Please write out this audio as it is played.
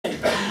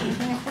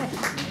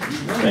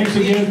Thanks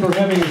again for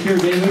having us here,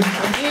 David.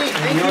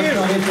 Thank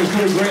you. It's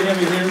really great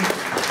having you here.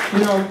 You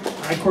know,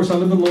 of course, I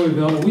live in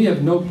Louisville, and we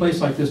have no place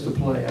like this to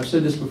play. I've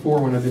said this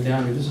before when I've been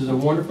down here. This is a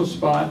wonderful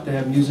spot to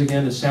have music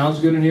in. It sounds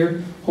good in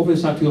here. Hopefully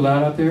it's not too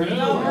loud out there.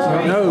 No.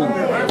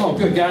 Oh,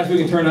 good, guys. We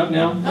can turn up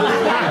now.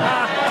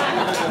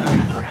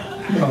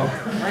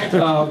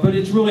 But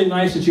it's really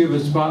nice that you have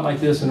a spot like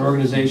this, an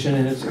organization,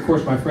 and it's, of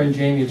course, my friend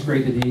Jamie. It's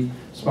great that he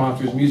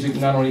sponsors music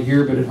not only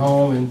here but at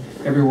home and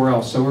everywhere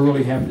else. So we're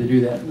really happy to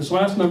do that. This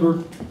last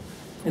number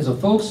is a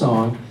folk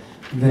song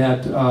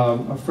that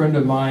a friend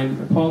of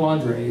mine, Paul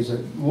Andre, is a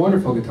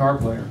wonderful guitar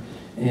player,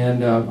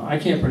 and I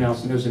can't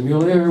pronounce it. There's a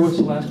Muller. What's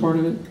the last part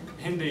of it?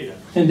 Hendata.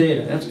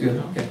 Hendata. That's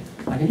good. Okay,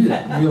 I can do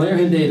that. Muller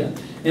Hendata,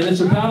 and it's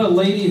about a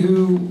lady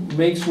who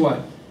makes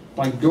what,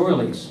 like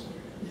doilies.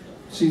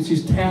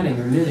 She's tatting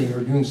or knitting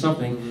or doing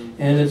something,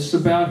 and it's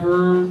about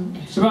her.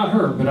 It's about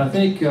her, but I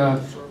think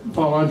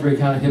Paul Andre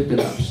kind of hipped it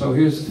up. So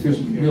here's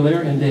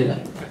Muller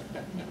Hendata.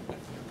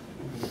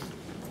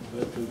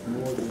 But there's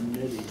more than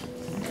knitting.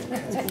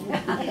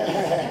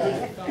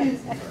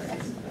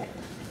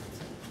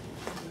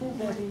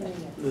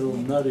 Little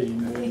nutty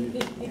maybe.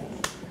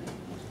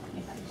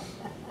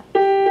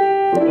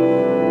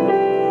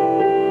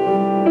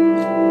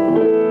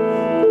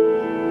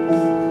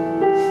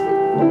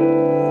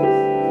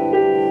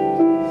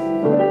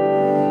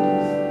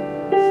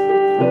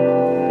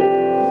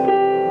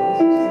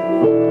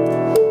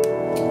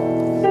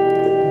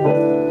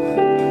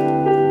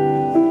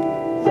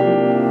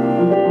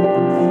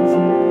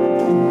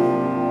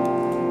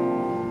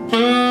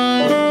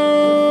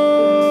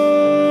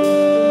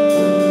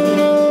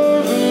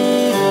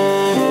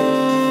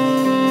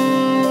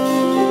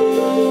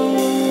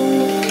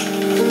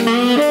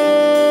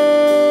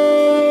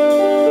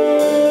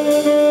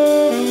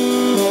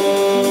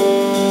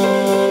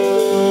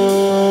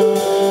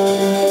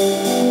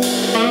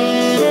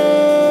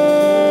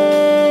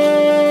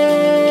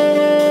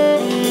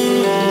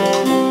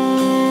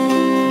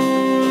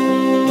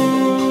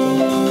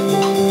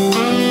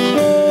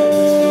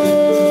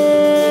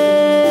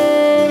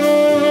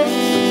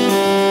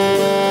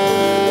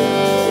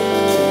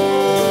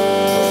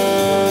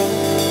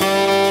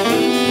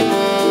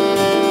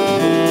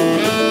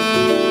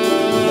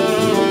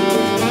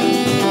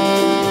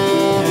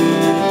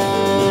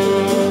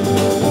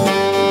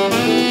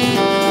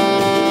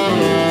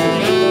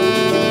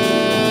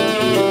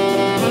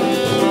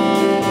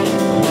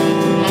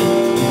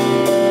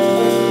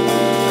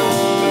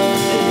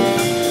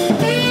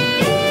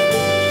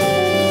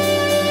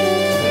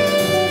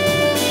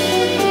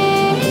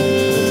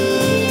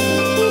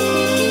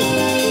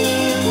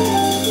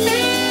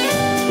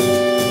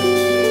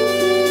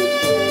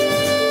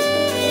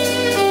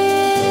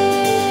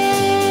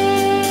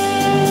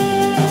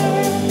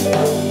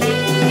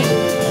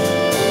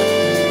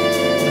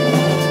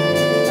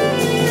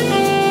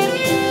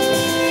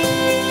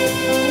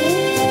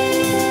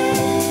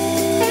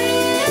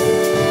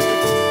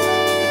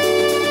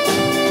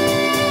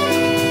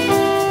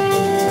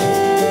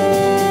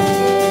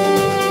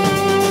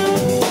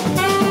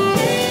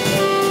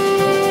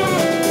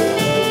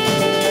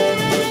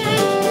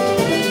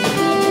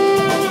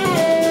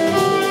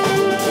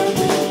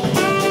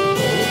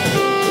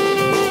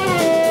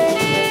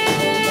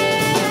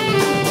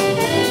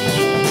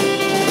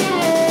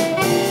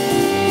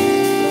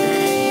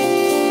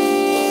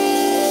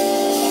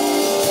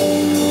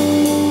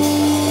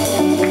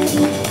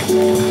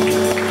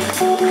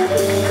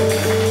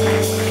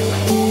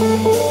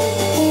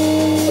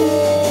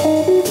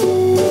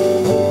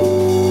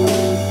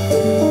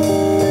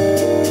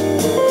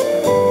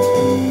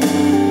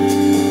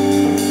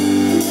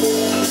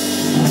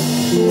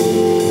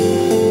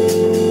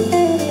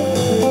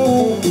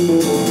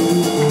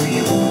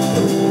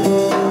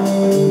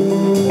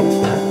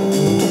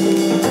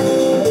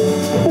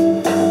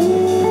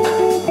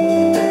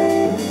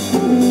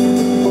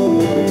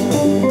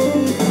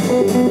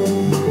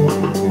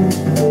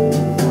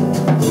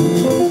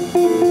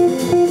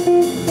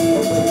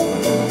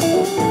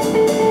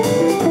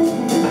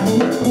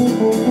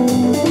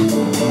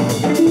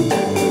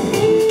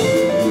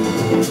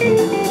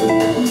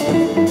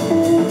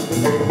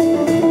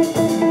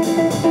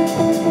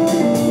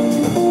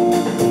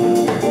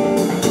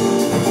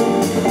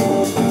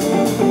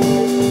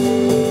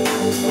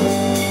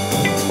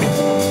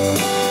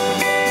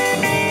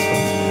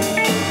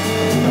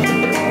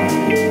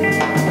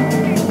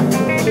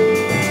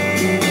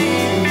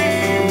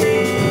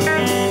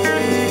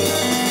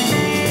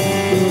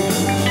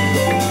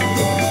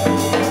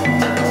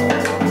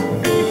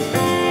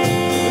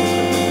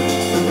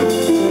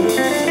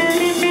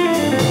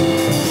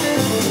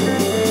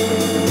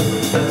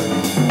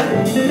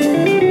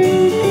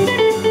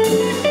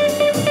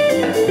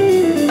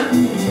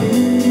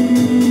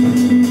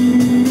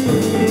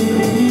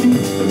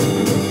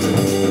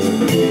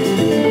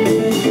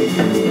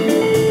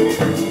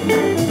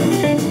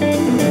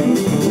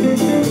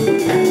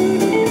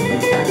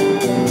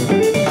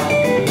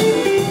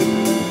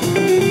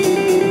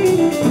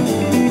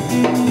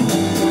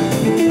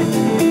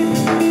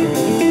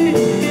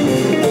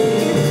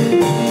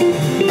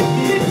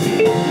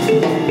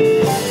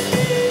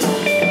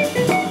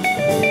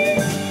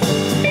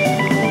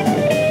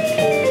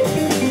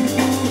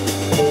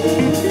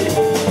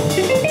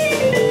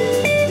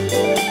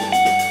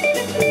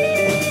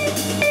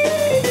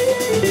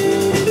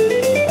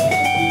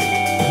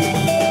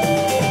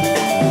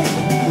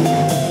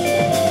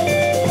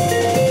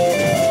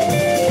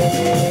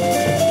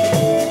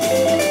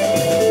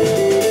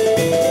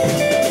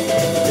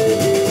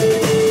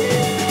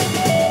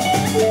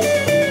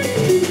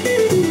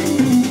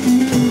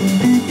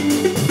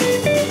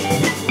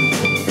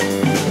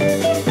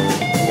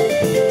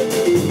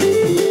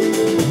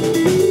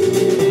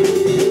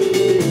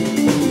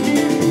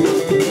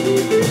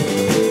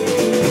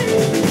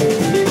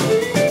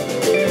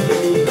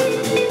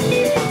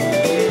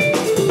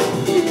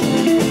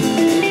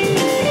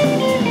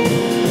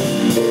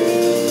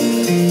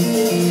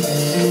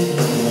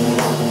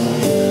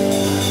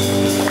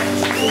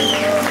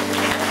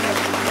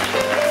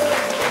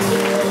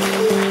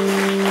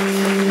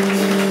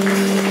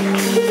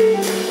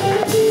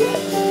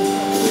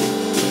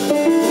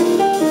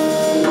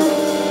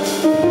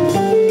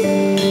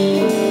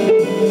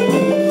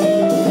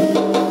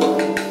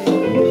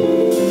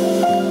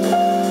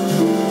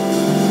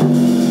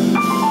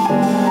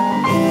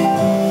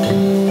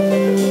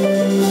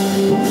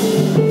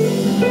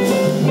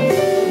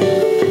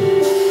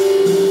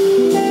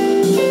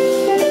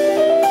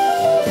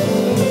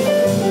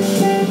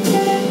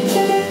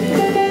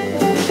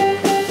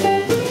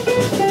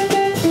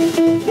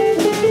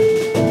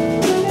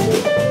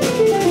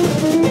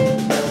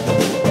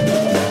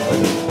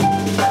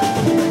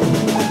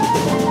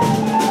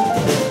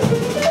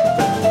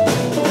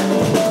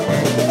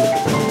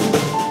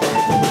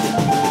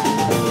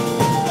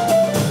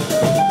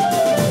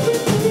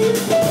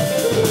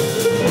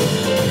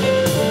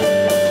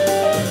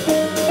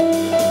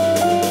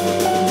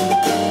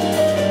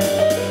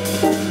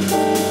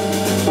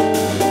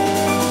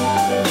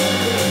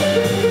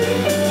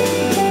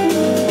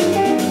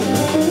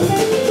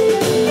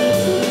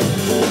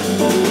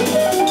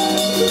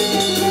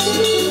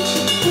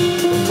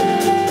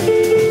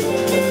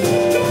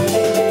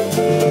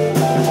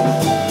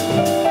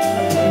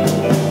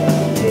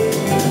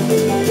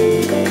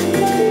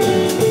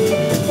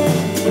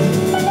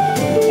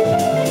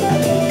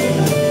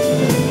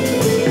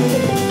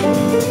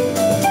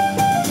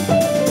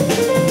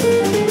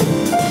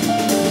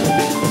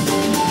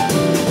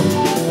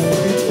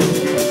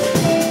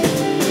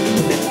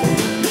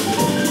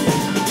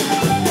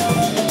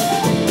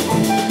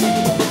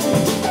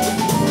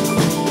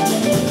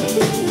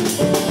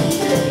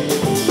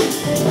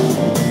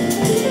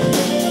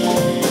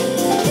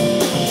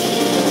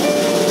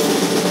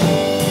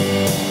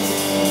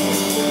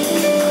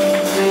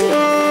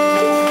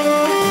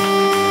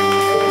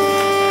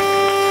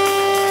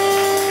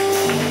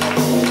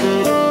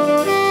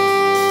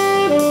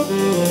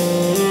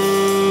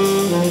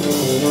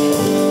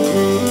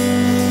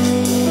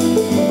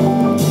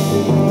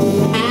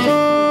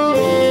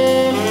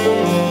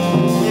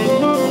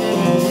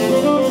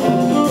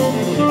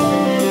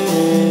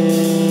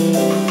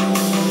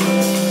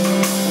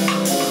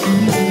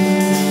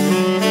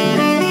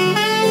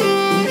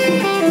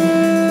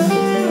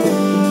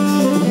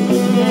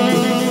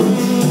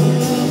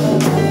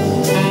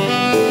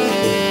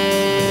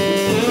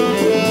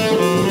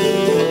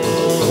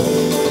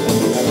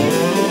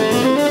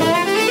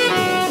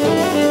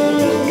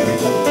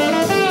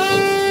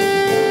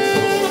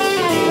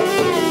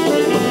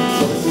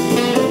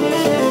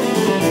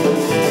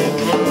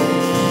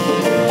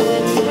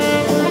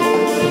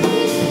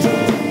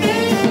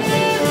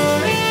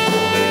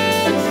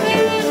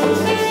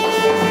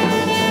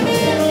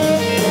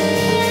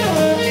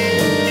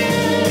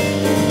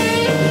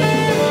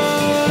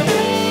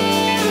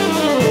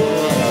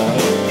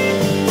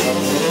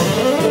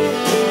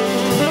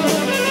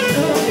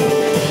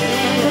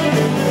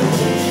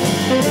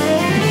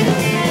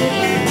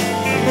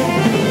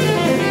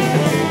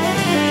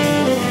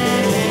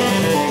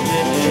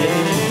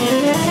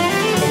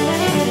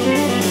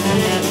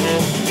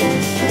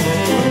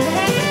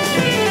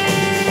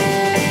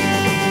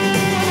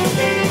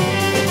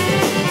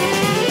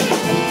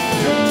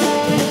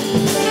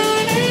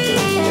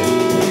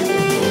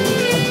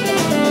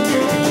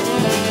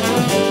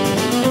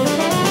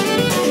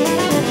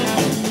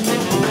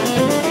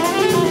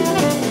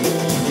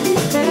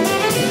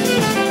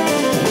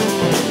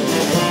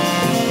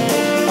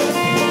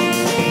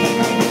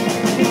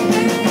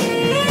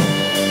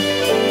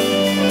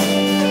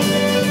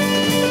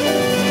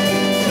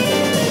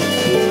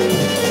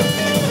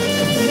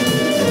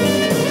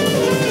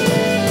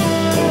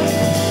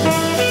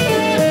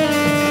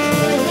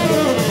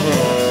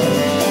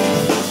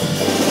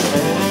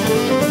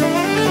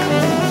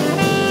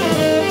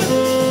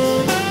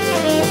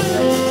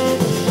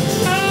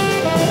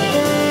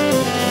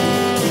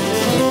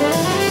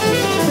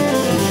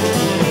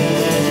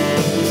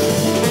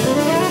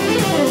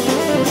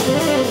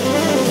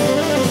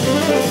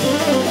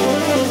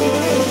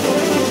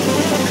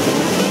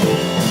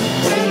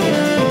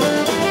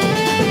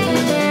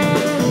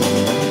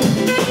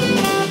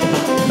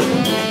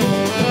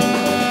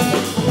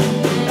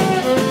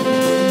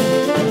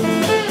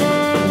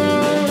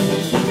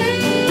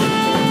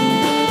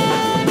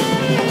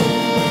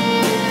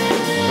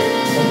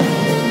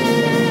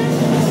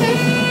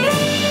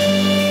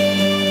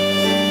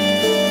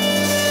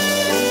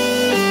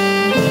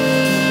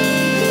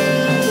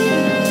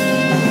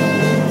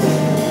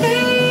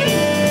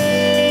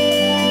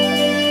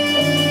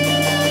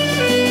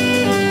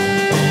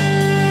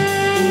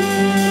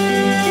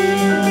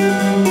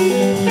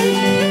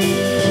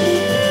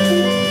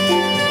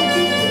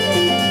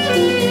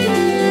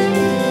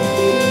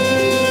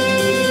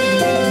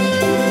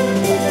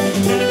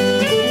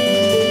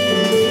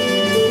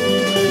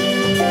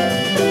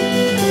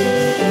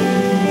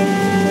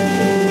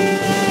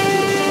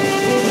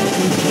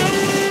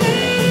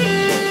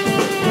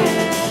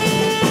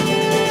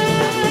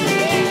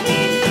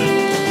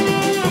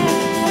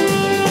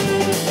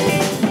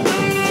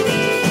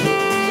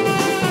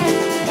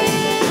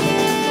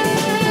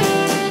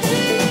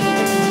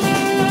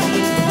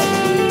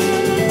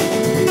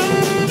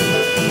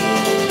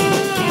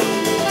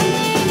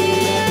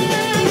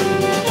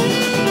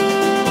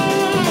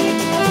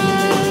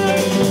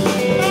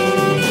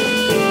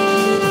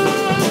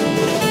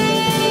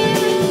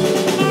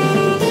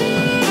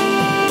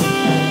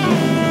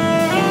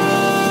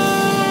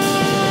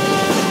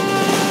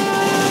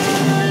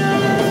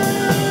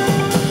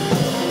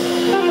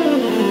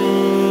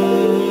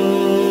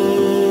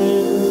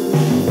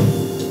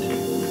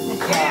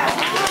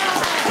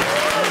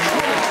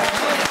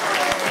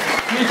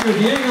 Andrew,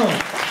 Diego,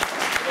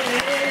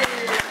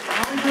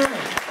 Andre,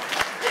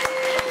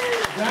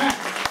 Zach,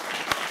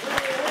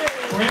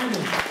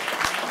 Brandon.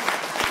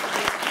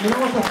 You know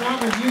what the problem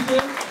with youth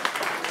is?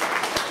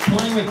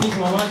 Playing with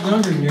people a lot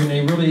younger than you, and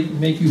they really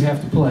make you have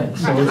to play.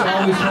 So it's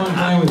always fun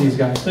playing with these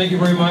guys. Thank you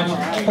very much.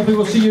 Hopefully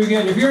we'll see you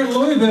again. If you're in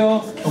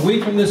Louisville, a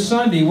week from this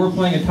Sunday, we're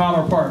playing at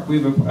Tyler Park.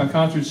 We have a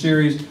concert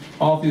series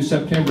all through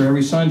September,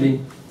 every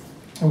Sunday,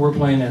 and we're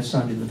playing that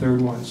Sunday, the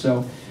third one.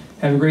 So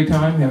have a great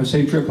time. Have a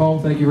safe trip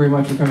home. Thank you very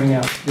much for coming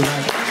out. Good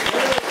night.